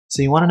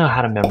So you want to know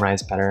how to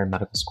memorize better in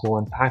medical school.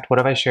 In fact, what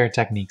if I share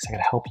techniques that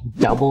could help you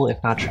double, if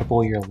not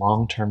triple, your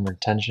long-term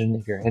retention?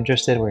 If you're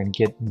interested, we're going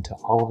to get into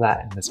all of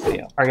that in this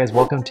video. All right, guys,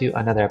 welcome to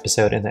another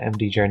episode in the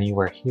MD Journey.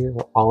 We're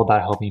all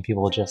about helping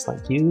people just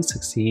like you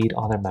succeed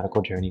on their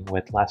medical journey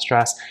with less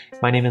stress.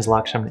 My name is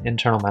Laksh. I'm an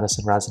internal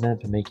medicine resident.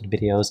 I've been making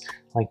videos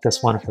like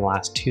this one for the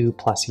last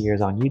 2+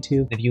 years on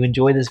YouTube. If you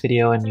enjoy this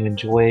video and you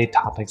enjoy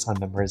topics on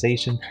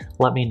memorization,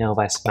 let me know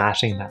by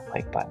smashing that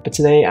like button. But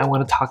today I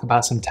want to talk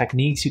about some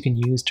techniques you can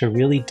use to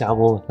really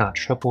double, if not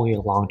triple,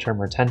 your long-term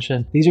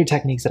retention. These are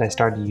techniques that I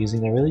started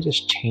using that really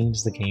just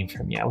changed the game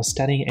for me. I was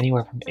studying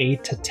anywhere from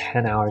 8 to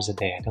 10 hours a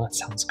day. I know it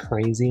sounds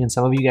crazy, and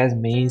some of you guys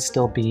may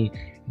still be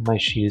in my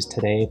shoes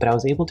today, but I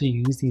was able to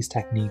use these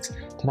techniques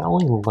to not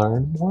only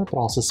learn more, but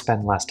also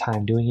spend less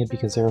time doing it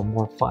because they were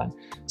more fun.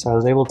 So I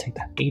was able to take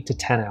that 8 to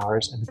 10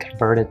 hours and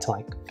convert it to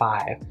like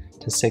 5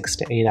 to 6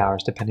 to 8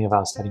 hours, depending if I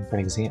was studying for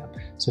an exam.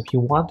 So if you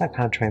want that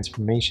kind of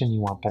transformation,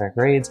 you want better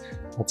grades,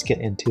 let's get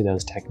into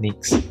those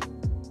techniques.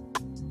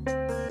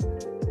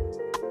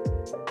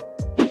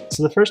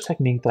 So the first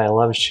technique that I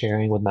love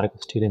sharing with medical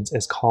students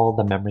is called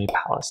the memory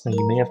palace. Now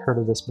you may have heard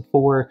of this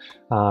before,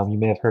 you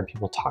may have heard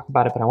people talk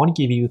about it, but I want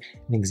to give you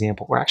an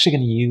example. We're actually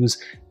going to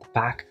use the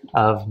back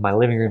of my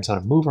living room, so I'm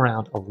going to move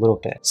around a little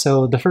bit.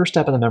 So the first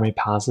step of the memory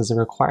palace is it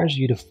requires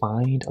you to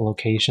find a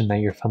location that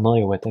you're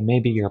familiar with. It may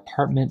be your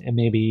apartment, it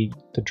may be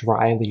the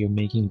drive that you're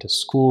making to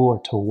school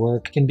or to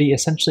work. It can be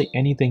essentially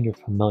anything you're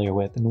familiar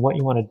with. And what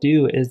you want to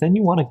do is then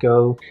you want to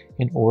go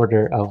in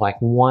order of like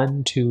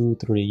 1, 2,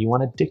 3. You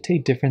want to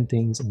dictate different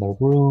things in the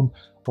room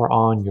or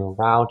on your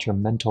route, your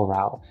mental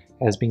route,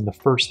 as being the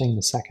first thing,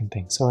 the second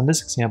thing. So in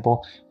this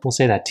example, we'll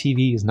say that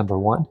TV is number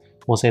 1.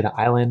 We'll say the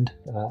island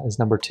is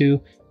number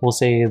 2. We'll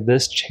say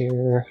this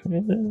chair,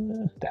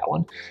 that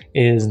one,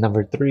 is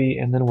number 3.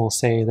 And then we'll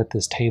say that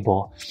this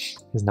table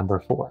is number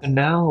 4. And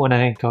now when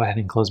I go ahead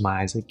and close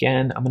my eyes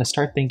again, I'm going to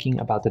start thinking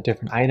about the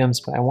different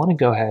items, but I want to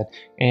go ahead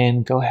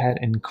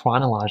and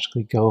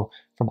chronologically go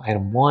from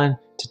item 1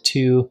 to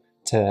 2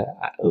 to,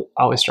 I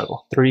always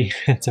struggle, 3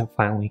 to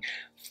finally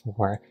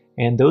 4.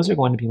 And those are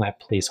going to be my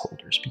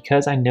placeholders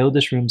because I know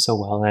this room so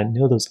well and I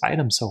know those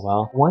items so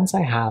well. Once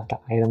I have the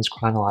items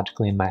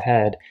chronologically in my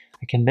head,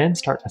 I can then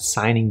start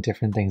assigning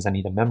different things I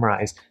need to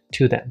memorize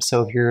to them.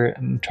 So if you're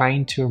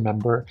trying to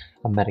remember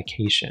a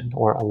medication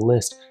or a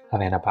list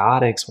of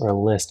antibiotics or a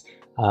list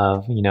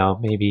of,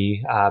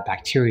 maybe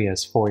bacteria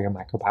for your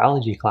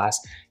microbiology class,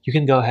 you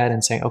can go ahead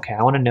and say, okay,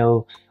 I want to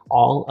know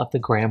all of the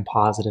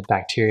gram-positive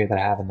bacteria that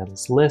I have in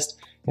this list.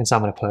 And so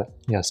I'm going to put,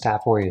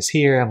 Staph aureus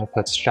here, I'm going to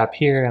put strep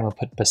here, I'm going to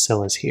put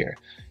bacillus here.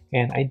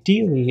 And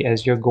ideally,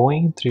 as you're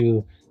going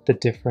through the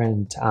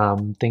different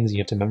things you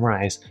have to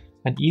memorize,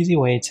 an easy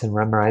way to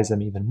memorize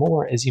them even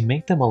more is you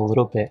make them a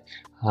little bit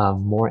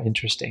more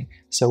interesting.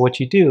 So what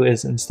you do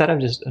is instead of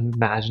just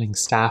imagining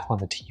staph on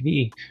the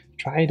TV,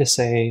 try to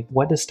say,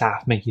 what does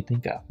staph make you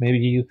think of?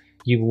 Maybe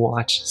you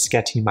watch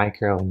Sketchy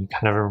Micro and you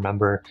kind of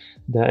remember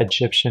the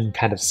Egyptian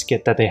kind of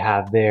skit that they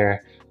have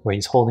there where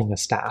he's holding a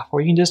staff.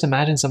 Or you can just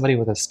imagine somebody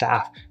with a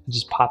staff that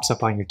just pops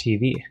up on your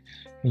TV.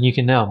 And you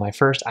can know my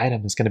first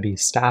item is going to be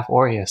Staph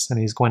aureus, and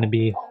he's going to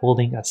be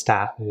holding a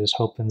staff that just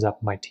opens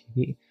up my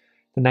TV.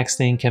 The next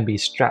thing can be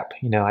strep.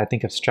 I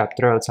think of strep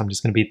throat, so I'm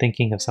just going to be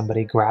thinking of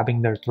somebody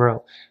grabbing their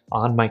throat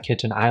on my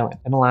kitchen island.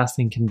 And the last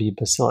thing can be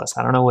bacillus.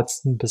 I don't know what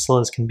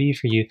bacillus can be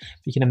for you,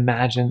 but you can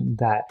imagine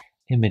that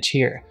image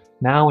here.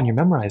 Now, when you're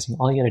memorizing,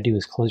 all you got to do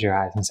is close your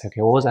eyes and say, okay,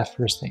 what was that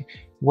first thing?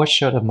 What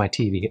showed up on my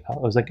TV? Oh,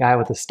 it was a guy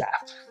with a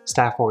staff.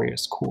 Staph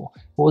aureus, cool.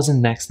 What was the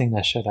next thing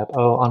that showed up?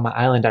 Oh, on my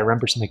island, I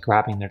remember somebody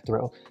grabbing their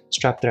throat.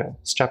 Strep throat,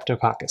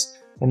 streptococcus.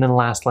 And then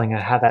last thing, I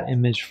had that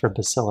image for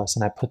bacillus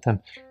and I put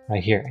them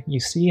right here. You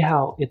see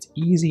how it's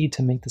easy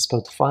to make this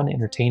both fun,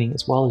 entertaining,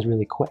 as well as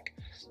really quick.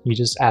 You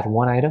just add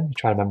one item, you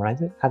try to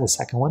memorize it, add the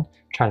second one,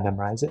 try to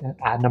memorize it, and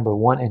add number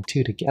 1 and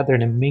 2 together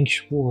to make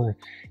sure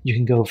you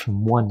can go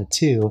from 1 to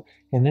 2,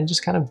 and then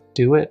just kind of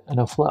do it in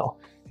a flow.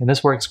 And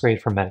this works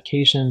great for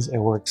medications. It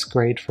works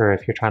great for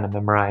if you're trying to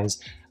memorize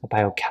a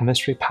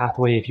biochemistry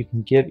pathway. If you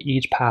can give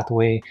each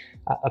pathway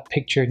a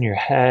picture in your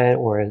head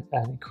or a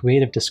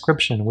creative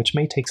description, which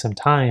may take some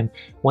time,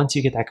 once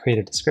you get that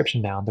creative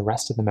description down, the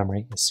rest of the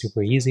memory is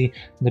super easy.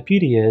 And the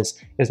beauty is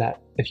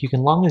that if you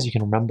can, long as you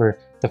can remember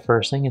the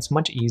first thing, it's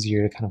much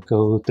easier to kind of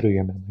go through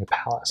your memory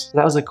palace. So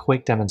that was a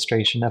quick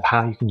demonstration of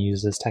how you can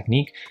use this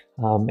technique.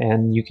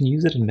 And you can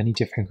use it in many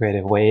different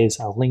creative ways.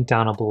 I'll link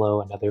down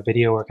below another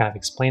video where I kind of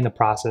explain the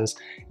process,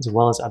 as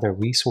well as other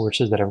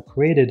resources that I've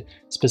created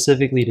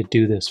specifically to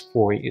do this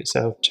for you.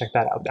 So check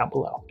that out down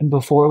below. And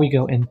before we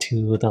go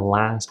into the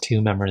last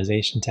 2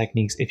 memorization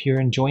techniques, if you're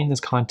enjoying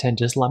this content,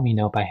 just let me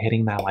know by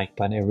hitting that like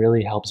button. It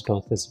really helps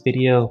both this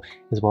video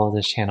as well as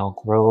this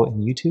channel grow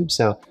in YouTube.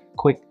 So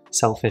quick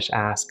selfish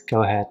ask,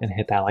 go ahead and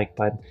hit that like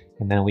button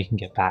and then we can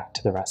get back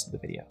to the rest of the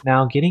video.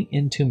 Now, getting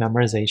into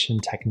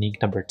memorization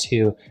technique number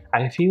 2,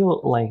 I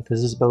feel like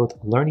this is both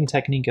a learning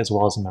technique as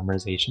well as a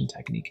memorization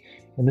technique.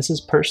 And this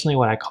is personally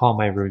what I call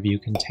my review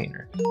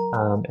container.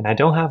 And I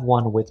don't have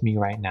one with me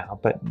right now,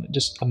 but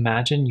just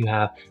imagine you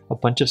have a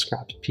bunch of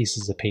scrapped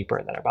pieces of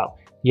paper that are about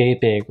yay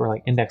big or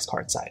like index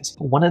card size.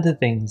 One of the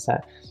things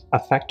that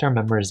affect our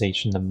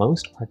memorization the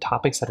most are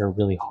topics that are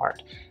really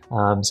hard.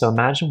 So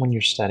imagine when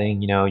you're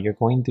studying, you're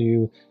going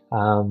through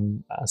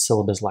a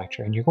syllabus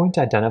lecture and you're going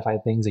to identify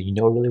things that you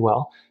know really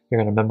well.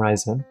 You're going to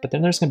memorize them, but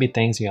then there's going to be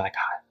things you're like,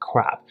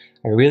 crap,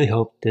 I really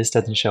hope this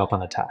doesn't show up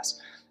on the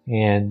test.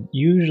 And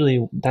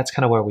usually that's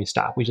kind of where we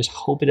stop. We just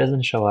hope it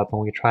doesn't show up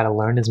and we try to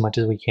learn as much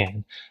as we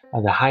can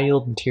of the high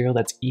yield material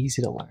that's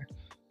easy to learn.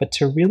 But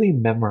to really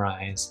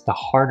memorize the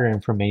harder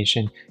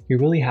information, you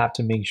really have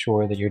to make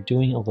sure that you're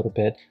doing a little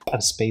bit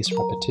of spaced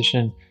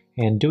repetition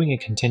and doing it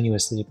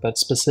continuously, but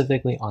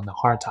specifically on the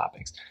hard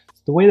topics.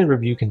 The way the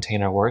review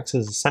container works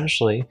is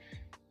essentially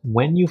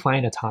when you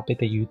find a topic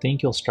that you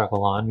think you'll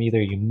struggle on,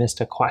 either you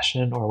missed a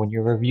question or when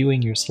you're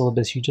reviewing your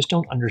syllabus, you just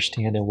don't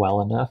understand it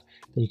well enough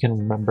that you can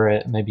remember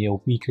it maybe a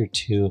week or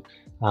two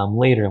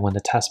later when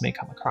the test may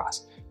come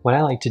across. What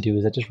I like to do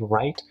is I just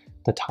write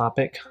the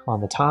topic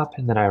on the top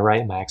and then I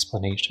write my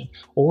explanation.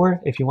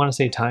 Or if you want to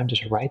save time,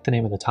 just write the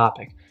name of the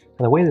topic.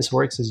 And the way this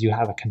works is you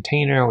have a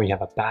container or you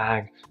have a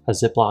bag, a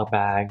Ziploc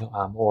bag,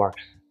 or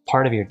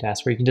part of your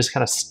desk where you can just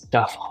kind of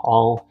stuff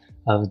all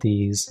of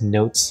these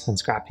notes and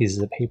scrap pieces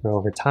of paper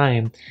over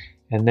time.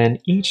 And then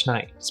each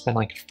night, spend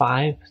like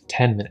 5-10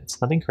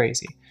 minutes, nothing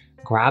crazy.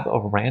 Grab a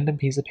random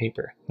piece of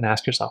paper and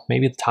ask yourself,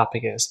 maybe the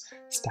topic is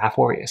Staff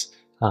Aureus.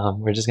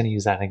 We're just going to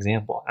use that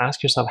example.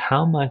 Ask yourself,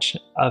 how much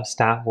of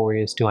Staff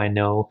Aureus do I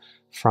know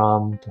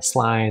from the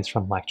slides,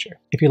 from lecture?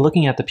 If you're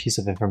looking at the piece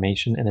of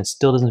information and it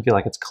still doesn't feel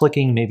like it's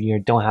clicking, maybe you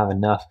don't have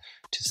enough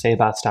to say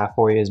about Staff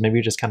Aureus, maybe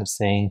you're just kind of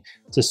saying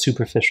it's a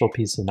superficial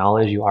piece of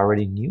knowledge you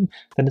already knew,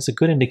 then it's a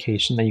good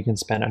indication that you can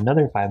spend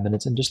another 5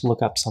 minutes and just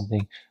look up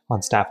something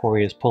on Staff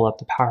Aureus, pull up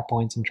the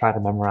PowerPoints and try to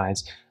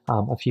memorize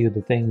a few of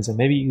the things, and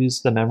maybe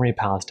use the Memory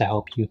Palace to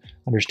help you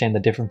understand the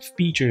different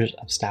features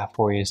of Staff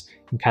Aureus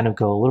and kind of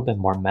go a little bit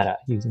more meta,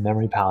 use the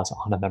Memory Palace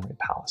on a Memory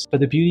Palace.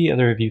 But the beauty of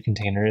the review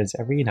container is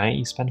every night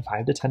you spend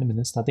 5 to 10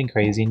 minutes, nothing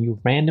crazy, and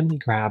you randomly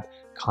grab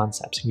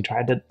concepts and you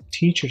try to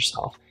teach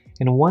yourself.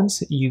 And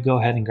once you go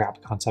ahead and grab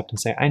a concept and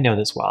say, I know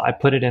this well, I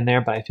put it in there,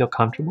 but I feel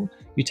comfortable,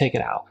 you take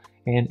it out.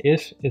 And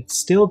if it's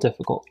still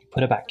difficult, you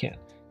put it back in.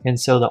 And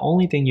so the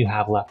only thing you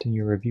have left in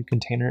your review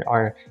container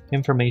are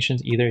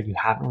informations either you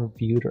haven't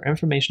reviewed or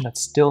information that's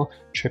still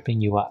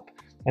tripping you up.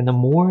 And the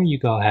more you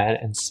go ahead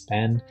and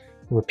spend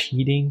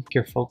repeating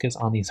your focus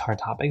on these hard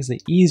topics, the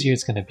easier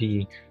it's going to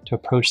be to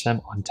approach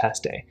them on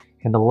test day.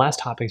 And the less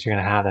topics you're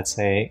going to have that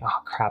say, oh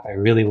crap, I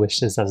really wish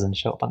this doesn't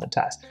show up on the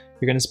test.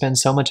 You're going to spend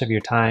so much of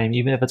your time,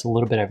 even if it's a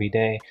little bit every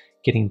day,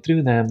 getting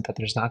through them, that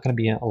there's not going to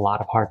be a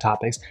lot of hard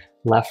topics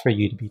left for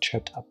you to be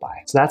tripped up by.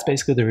 So that's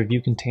basically the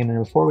review container.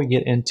 Before we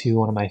get into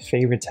one of my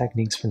favorite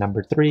techniques for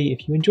number 3,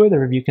 if you enjoy the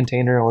review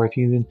container or if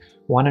you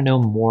want to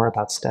know more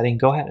about studying,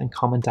 go ahead and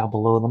comment down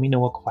below. Let me know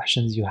what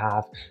questions you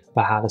have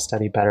about how to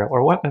study better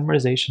or what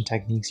memorization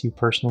techniques you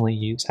personally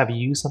use. Have you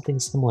used something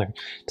similar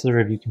to the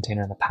review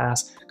container in the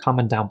past?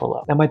 Comment down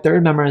below. Now, my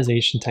third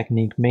memorization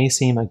technique may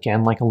seem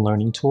again like a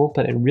learning tool,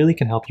 but it really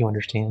can help you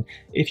understand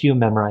if you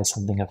memorize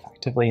something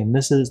effectively. And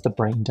this is the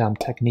brain dump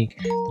technique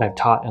that I've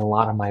taught in a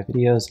lot of my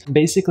videos.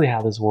 Basically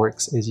how this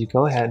works is you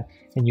go ahead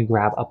and you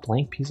grab a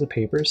blank piece of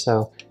paper.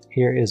 So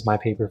here is my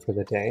paper for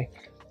the day.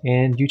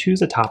 And you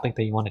choose a topic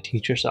that you want to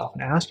teach yourself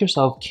and ask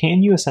yourself,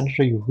 can you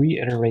essentially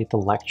reiterate the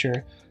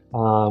lecture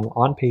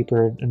on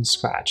paper and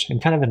scratch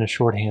and kind of in a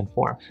shorthand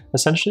form?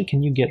 Essentially,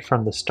 can you get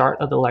from the start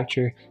of the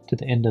lecture to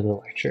the end of the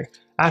lecture?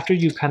 After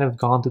you've kind of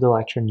gone through the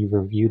lecture and you've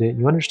reviewed it,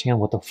 you understand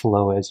what the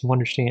flow is. You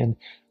understand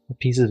what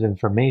pieces of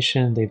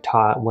information they've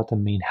taught, what the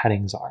main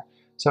headings are.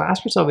 So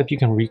ask yourself if you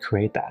can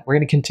recreate that. We're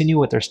going to continue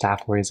with our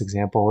Staff Aureus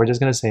example. We're just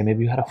going to say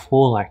maybe you had a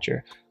full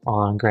lecture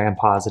on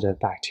gram-positive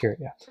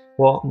bacteria.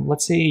 Well,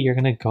 let's say you're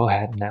going to go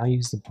ahead and now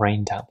use the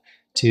brain dump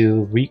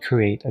to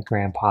recreate a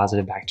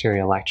gram-positive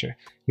bacteria lecture.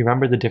 You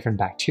remember the different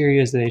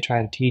bacteria that they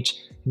try to teach.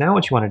 Now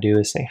what you want to do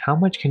is say, how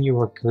much can you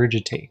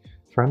regurgitate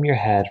from your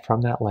head,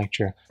 from that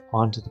lecture,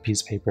 onto the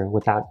piece of paper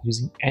without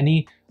using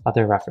any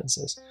other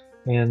references?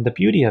 And the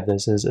beauty of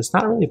this is it's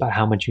not really about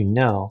how much you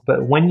know,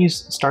 but when you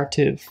start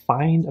to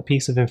find a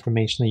piece of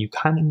information that you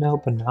kind of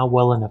know but not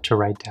well enough to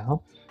write down,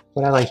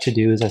 what I like to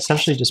do is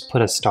essentially just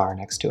put a star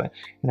next to it.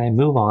 And I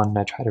move on and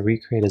I try to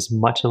recreate as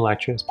much of the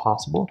lecture as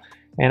possible.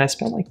 And I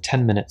spent like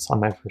 10 minutes on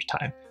my first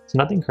time. So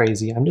nothing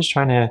crazy. I'm just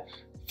trying to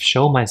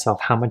show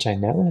myself how much I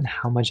know and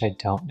how much I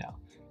don't know.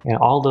 And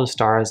all those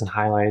stars and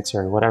highlights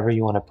or whatever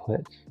you want to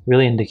put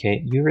really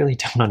indicate you really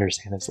don't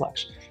understand this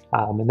lecture.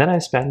 And then I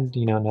spend,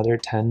 another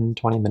 10,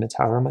 20 minutes,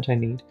 however much I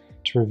need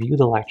to review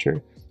the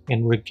lecture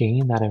and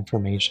regain that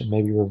information.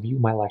 Maybe review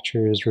my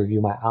lectures, review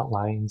my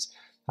outlines,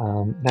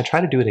 And I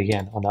try to do it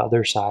again on the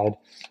other side.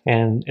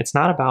 And it's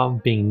not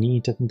about being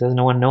neat.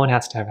 No one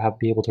has to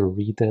be able to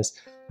read this.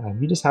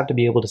 You just have to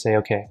be able to say,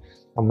 okay,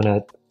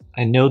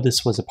 I know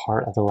this was a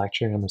part of the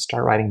lecture. I'm gonna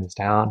start writing this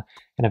down.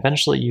 And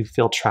eventually you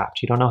feel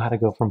trapped. You don't know how to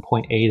go from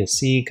point A to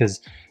C because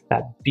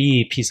that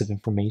B piece of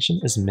information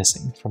is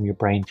missing from your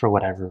brain for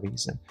whatever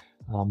reason.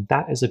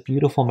 That is a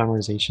beautiful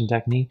memorization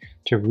technique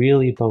to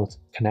really both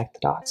connect the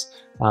dots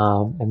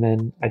and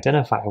then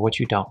identify what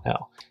you don't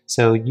know.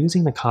 So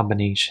using the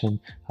combination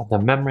of the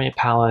memory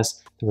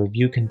palace, the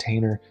review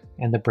container,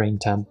 and the brain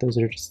temp, those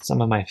are just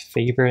some of my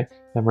favorite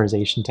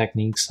memorization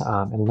techniques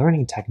and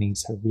learning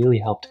techniques that really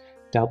helped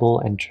double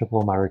and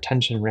triple my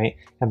retention rate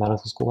at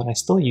medical school, and I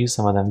still use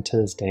some of them to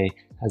this day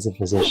as a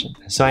physician.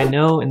 So I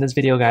know in this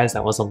video, guys,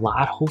 that was a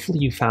lot. Hopefully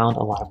you found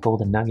a lot of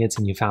golden nuggets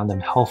and you found them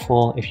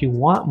helpful. If you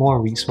want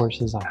more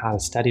resources on how to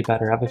study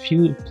better, I have a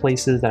few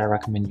places that I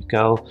recommend you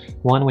go.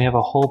 One, we have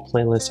a whole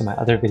playlist of my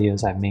other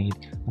videos I've made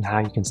on how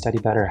you can study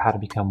better, how to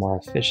become more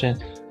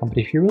efficient. But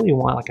if you really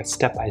want like a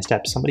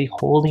step-by-step, somebody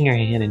holding your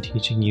hand and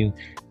teaching you,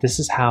 this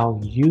is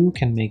how you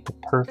can make the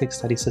perfect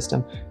study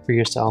system for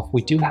yourself.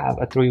 We do have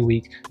a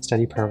 3-week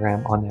study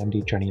program on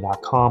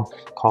TheMDJourney.com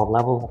called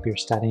Level Up Your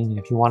Studying. And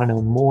if you want to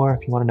know more,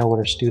 if you want to know what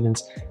our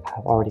students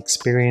have already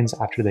experienced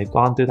after they've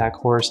gone through that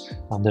course,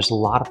 there's a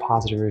lot of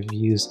positive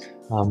reviews.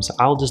 So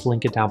I'll just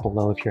link it down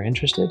below if you're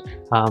interested.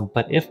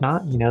 But if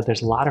not,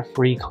 there's a lot of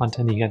free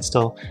content that you can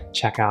still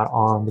check out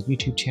on the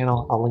YouTube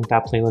channel. I'll link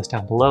that playlist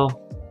down below.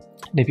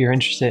 And if you're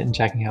interested in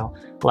checking out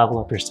Level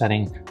Up Your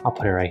Studying, I'll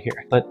put it right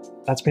here. But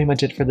that's pretty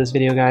much it for this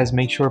video, guys.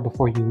 Make sure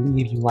before you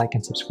leave, you like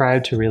and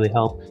subscribe to really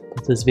help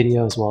with this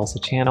video as well as the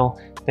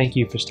channel. Thank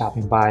you for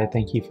stopping by.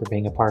 Thank you for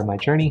being a part of my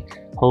journey.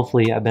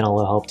 Hopefully I've been a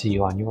little help to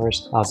you on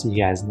yours. I'll see you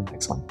guys in the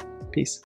next one. Peace.